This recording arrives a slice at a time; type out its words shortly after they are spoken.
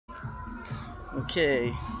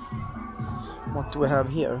Okay, what do we have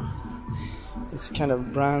here? It's kind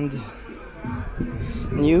of brand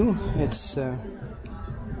new. It's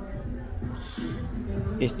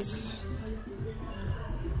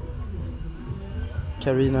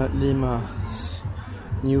Carina Lima's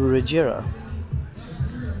new Regera,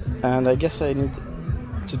 and I guess I need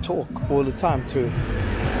to talk all the time to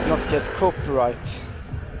not get copyright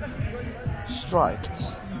striked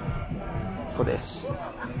for this.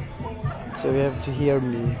 So you have to hear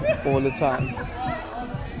me all the time.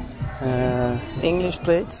 English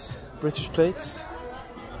plates, British plates,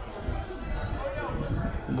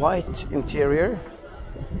 white interior.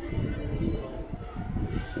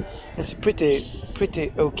 It's a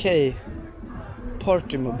pretty okay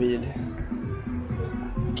party mobile.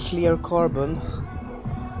 Clear carbon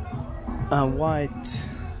and white.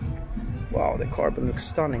 Wow, the carbon looks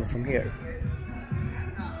stunning from here.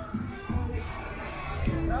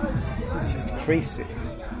 It's just crazy.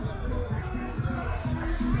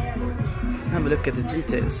 Have a look at the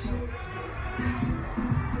details.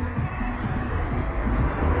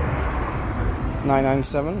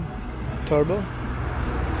 .997 turbo,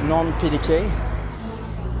 non-PDK.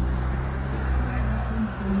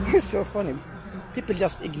 It's so funny. People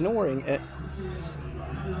just ignoring a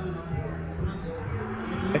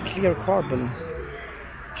clear carbon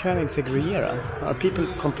Koenigsegg Regera. Are people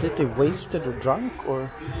completely wasted or drunk,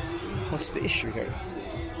 or what's the issue here?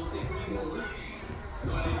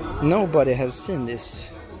 Nobody has seen this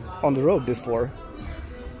on the road before,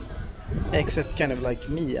 except kind of like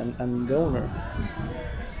me and the owner.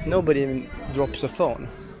 Nobody even drops a phone.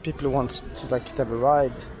 People want to like have a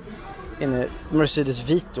ride in a Mercedes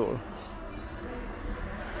Vito.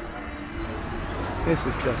 This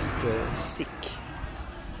is just sick.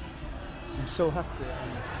 I'm so happy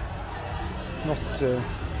I'm not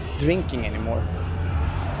drinking anymore.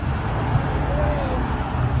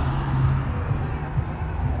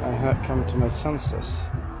 I have come to my senses.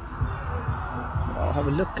 I'll have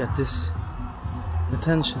a look at this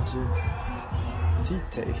attention to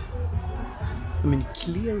detail. I mean,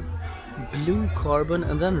 clear blue carbon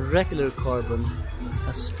and then regular carbon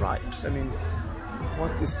as stripes. I mean,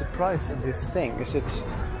 what is the price of this thing? Is it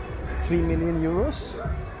 3 million euros?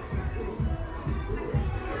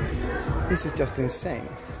 This is just insane.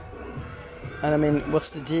 And I mean,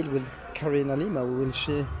 what's the deal with Carina Lima? Will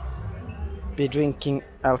she be drinking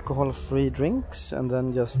alcohol-free drinks and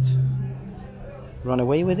then just run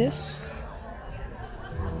away with this?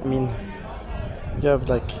 I mean, you have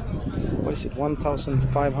like, what is it,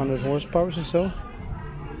 1,500 horsepower or so?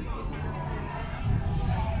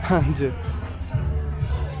 And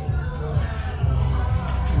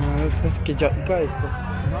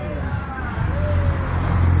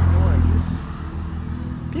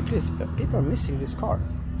guys, people are missing this car.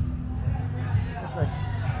 It's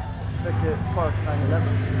like a Park 911.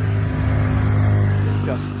 It's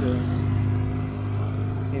just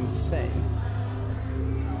insane.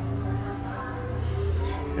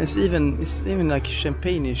 It's even like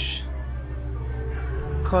champagne-ish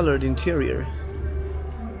colored interior.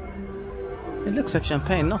 It looks like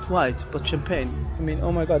champagne, not white, but champagne. I mean,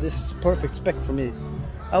 oh my god, this is perfect spec for me.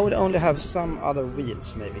 I would only have some other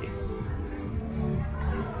wheels, maybe.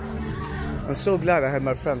 I'm so glad I had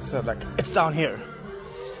my friend said like, it's down here.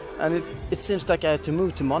 And it seems like I had to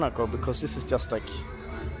move to Monaco because this is just like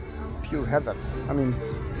pure heaven. I mean,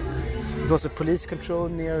 it was a police control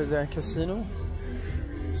near the casino.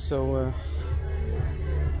 So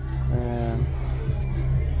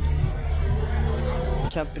I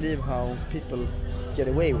can't believe how people get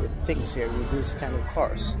away with things here with these kind of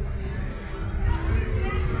cars.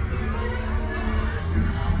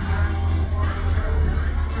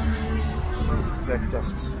 It's like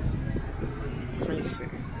just crazy.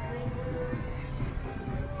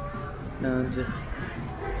 And okay,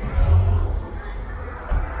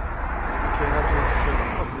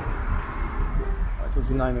 that was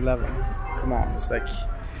a 911. Come on, it's like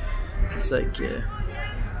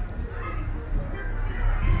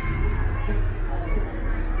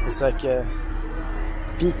a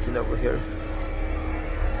Beetle over here.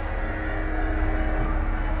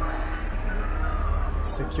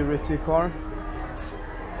 Security car.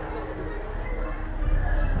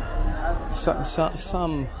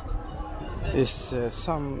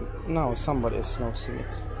 Somebody is noticing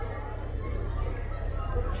it.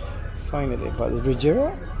 Finally, by the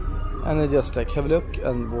Regera, and I just like have a look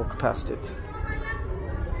and walk past it.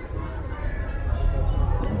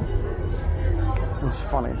 It's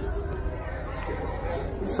funny,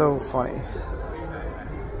 so funny.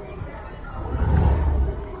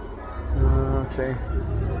 Okay.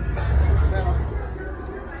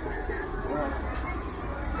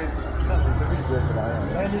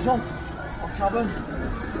 descente en carbone.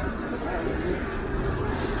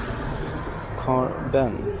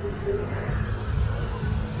 Carbon.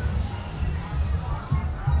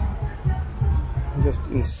 Just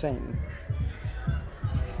insane.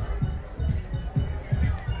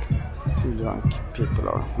 Two drunk people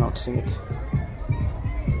are noticing it.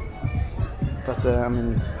 But I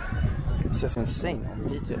mean, it's just insane on the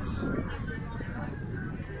details.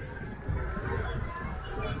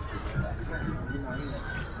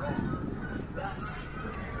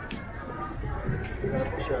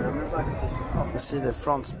 You see the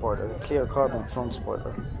front spoiler, the clear carbon front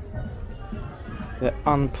spoiler. The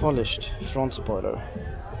unpolished front spoiler.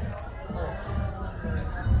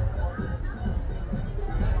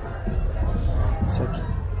 It's like,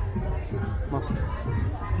 must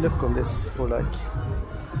look on this for like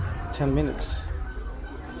 10 minutes.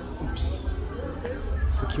 Oops.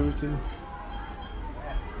 Security.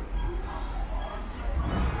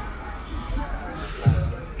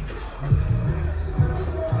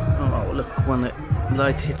 Oh, look when the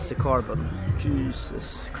light hits the carbon.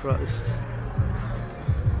 Jesus Christ.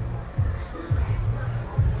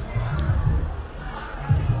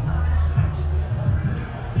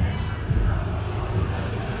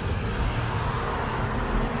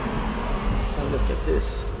 Look at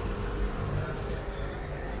this.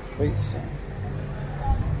 Crazy.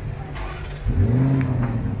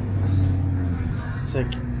 It's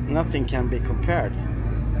like nothing can be compared.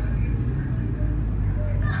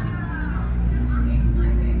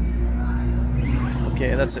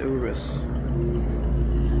 Okay, that's Urus.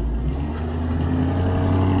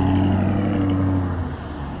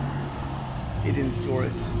 He didn't floor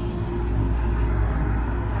it.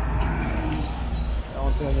 I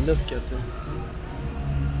want to have a look at it.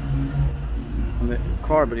 And the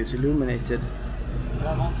carbon is illuminated.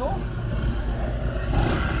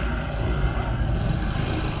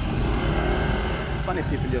 Funny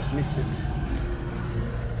people just miss it.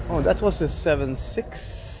 Oh, that was a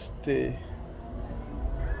 760.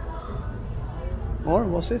 Or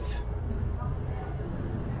was it?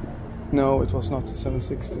 No, it was not a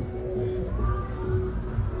 760.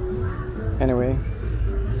 Anyway,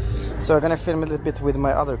 so I'm gonna film a little bit with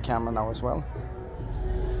my other camera now as well.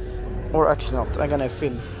 Or actually not, I'm gonna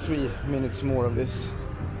film 3 minutes more of this.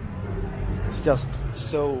 It's just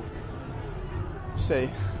so,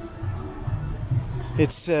 say,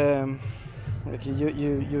 it's like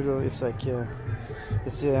it's like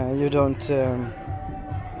it's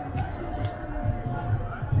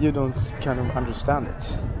you don't kind of understand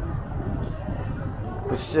it.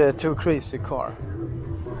 It's too crazy car,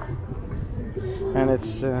 and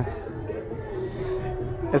it's a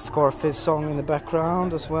Scarface song in the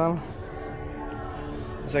background as well.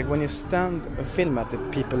 It's like when you stand and film at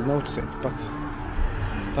it, people notice it, but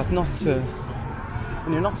not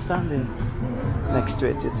when you're not standing next to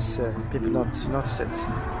it. It's people don't notice it.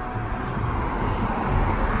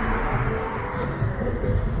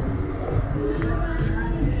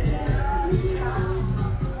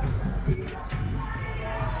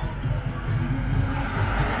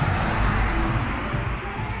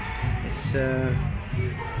 It's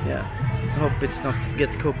yeah. I hope it's not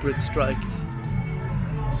get copyright striked.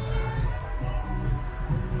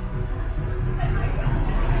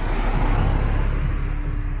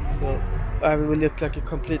 So I will look like a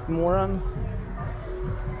complete moron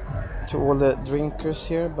to all the drinkers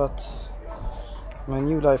here, but my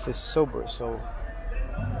new life is sober, so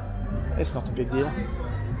it's not a big deal.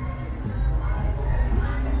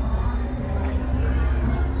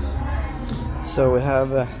 So we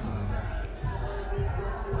have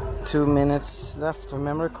 2 minutes left of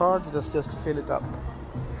memory card. Let's just fill it up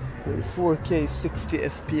with 4K 60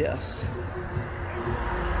 FPS.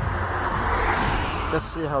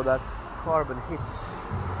 Just see how that carbon hits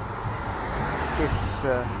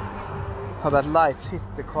how that light hit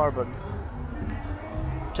the carbon.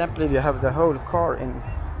 Can't believe you have the whole car in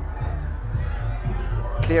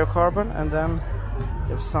clear carbon, and then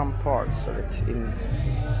you have some parts of it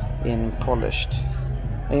in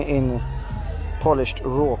polished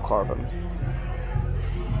raw carbon.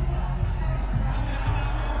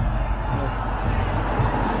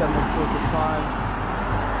 745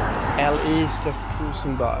 LE is just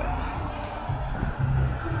cruising by.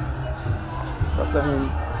 But I mean,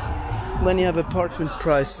 when you have apartment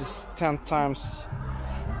prices 10 times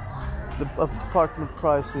the apartment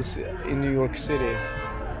prices in New York City,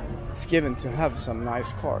 it's given to have some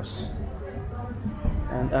nice cars.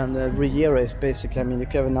 And Regera is basically, I mean, you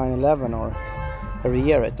can have a 911 or a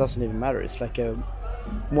Regera, it doesn't even matter. It's like a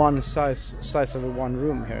one size of a one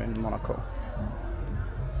room here in Monaco.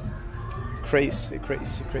 crazy,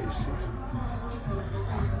 crazy, crazy.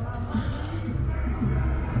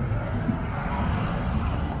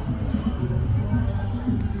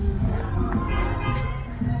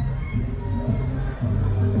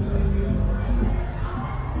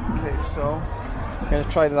 Okay, so I'm gonna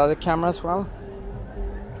try the other camera as well.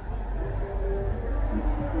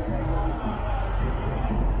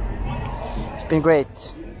 It's been great.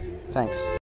 Thanks.